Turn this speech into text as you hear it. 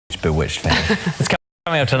Bewitched fan. It's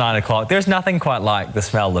coming up to 9 o'clock. There's nothing quite like the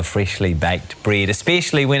smell of freshly baked bread,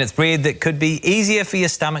 especially when it's bread that could be easier for your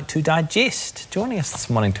stomach to digest. Joining us this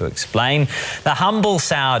morning to explain the humble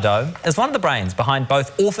sourdough is one of the brains behind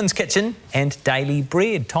both Orphan's Kitchen and Daily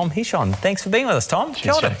Bread, Tom Hishon. Thanks for being with us, Tom.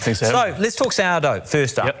 Thanks for having me. Let's talk sourdough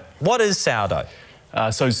first up. Yep. What is sourdough?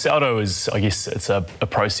 So sourdough is, I guess, it's a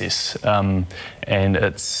process, and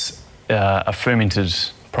it's a fermented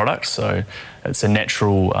product. So it's a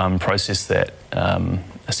natural process that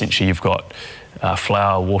essentially you've got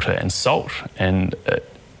flour, water and salt, and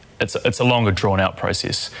it's a longer drawn out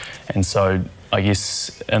process. And so I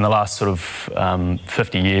guess in the last sort of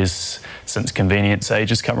 50 years since convenience age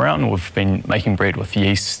has come around, we've been making bread with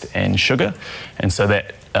yeast and sugar, and so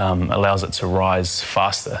that allows it to rise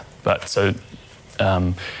faster. But so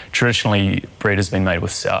traditionally bread has been made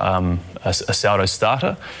with a sourdough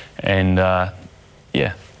starter, and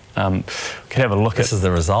could have a look This is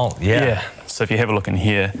the result, yeah. So if you have a look in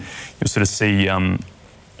here, you'll sort of see a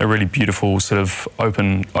really beautiful sort of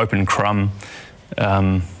open crumb.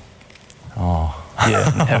 Have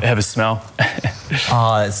a smell.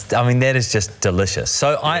 I mean, that is just delicious.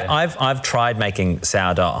 So yeah. I've tried making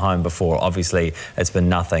sourdough at home before. Obviously, it's been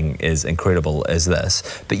nothing as incredible as this.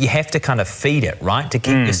 But you have to kind of feed it, right? To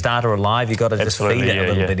keep your starter alive, you've got to just feed it a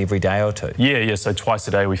little bit every day or two. Yeah. So twice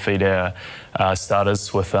a day we feed our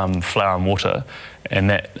starters with flour and water, and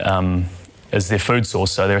that is their food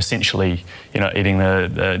source. So they're essentially, eating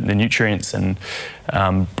the nutrients and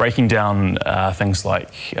breaking down things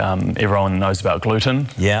like everyone knows about gluten.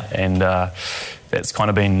 Yeah. And that's kind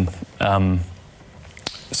of been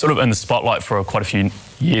sort of in the spotlight for quite a few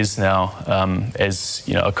years now, as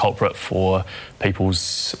a culprit for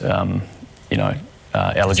people's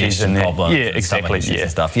allergies and problems. Yeah, exactly.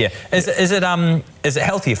 And stuff. Yeah. Is it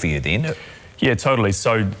healthier for you then? Yeah, totally.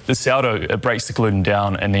 So the sourdough, it breaks the gluten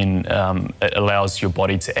down, and then it allows your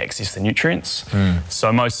body to access the nutrients.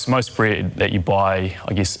 So most bread that you buy,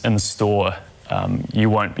 I guess, in the store,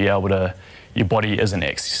 you won't be able to, your body isn't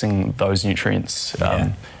accessing those nutrients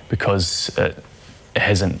because it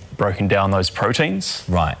hasn't broken down those proteins.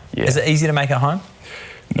 Right. Yeah. Is it easy to make at home?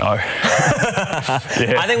 No.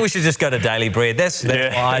 I think we should just go to Daily Bread. That's what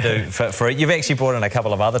I do for it. You've actually brought in a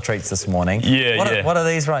couple of other treats this morning. What are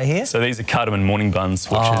these right here? So these are cardamom morning buns,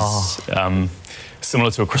 which is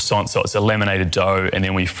similar to a croissant. So it's a laminated dough, and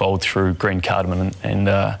then we fold through green cardamom and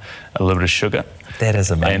a little bit of sugar. That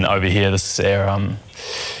is amazing. And over here, this is our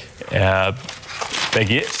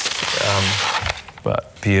baguette.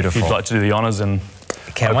 But beautiful. If you'd like to do the honours and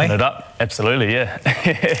open it up. Absolutely, yeah.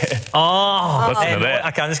 Okay,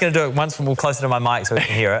 I'm just going to do it once more closer to my mic so we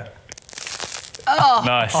can hear it.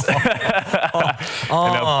 Nice. And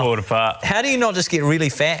I'll pull it apart. How do you not just get really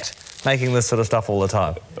fat making this sort of stuff all the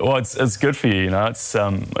time? Well, it's good for you, It's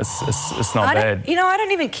not bad. I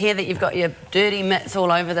don't even care that you've got your dirty mitts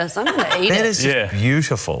all over this. I'm going to eat it. That is just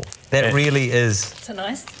beautiful. That really is. It's a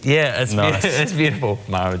nice. Yeah, it's nice. It's beautiful.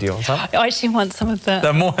 Mara, do you want some? I actually want some of the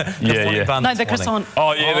buns. No, the croissant.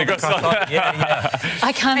 Oh, yeah, the croissant. Yeah.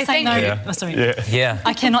 I can't say no. Yeah. Oh, sorry. Yeah.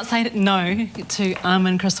 I cannot say no to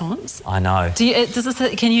almond croissants. I know.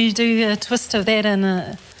 Can you do a twist of that and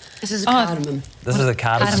a... This is cardamom. This is a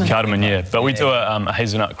cardamom. This is cardamom, yeah. But we do a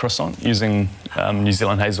hazelnut croissant using New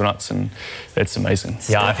Zealand hazelnuts, and that's amazing.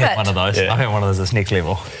 Yeah, I've had one of those. I've had one of those that's next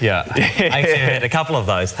level. Yeah. I actually had a couple of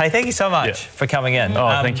those. Hey, thank you so much for coming in.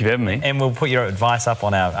 Oh, thank you for having me. And we'll put your advice up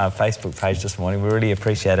on our Facebook page this morning. We really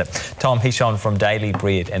appreciate it. Tom Hishon from Daily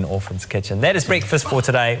Bread and Orphan's Kitchen. That is breakfast for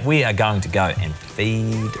today. We are going to go and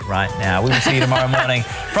feed right now. We will see you tomorrow morning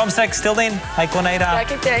from 6. Till then, hey, Corneta. Have a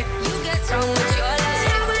good day.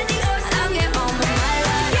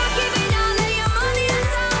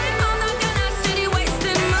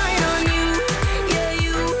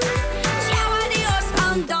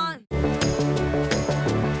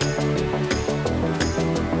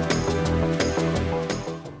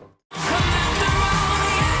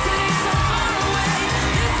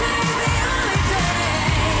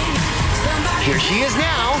 Here she is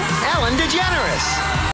now, Ellen DeGeneres.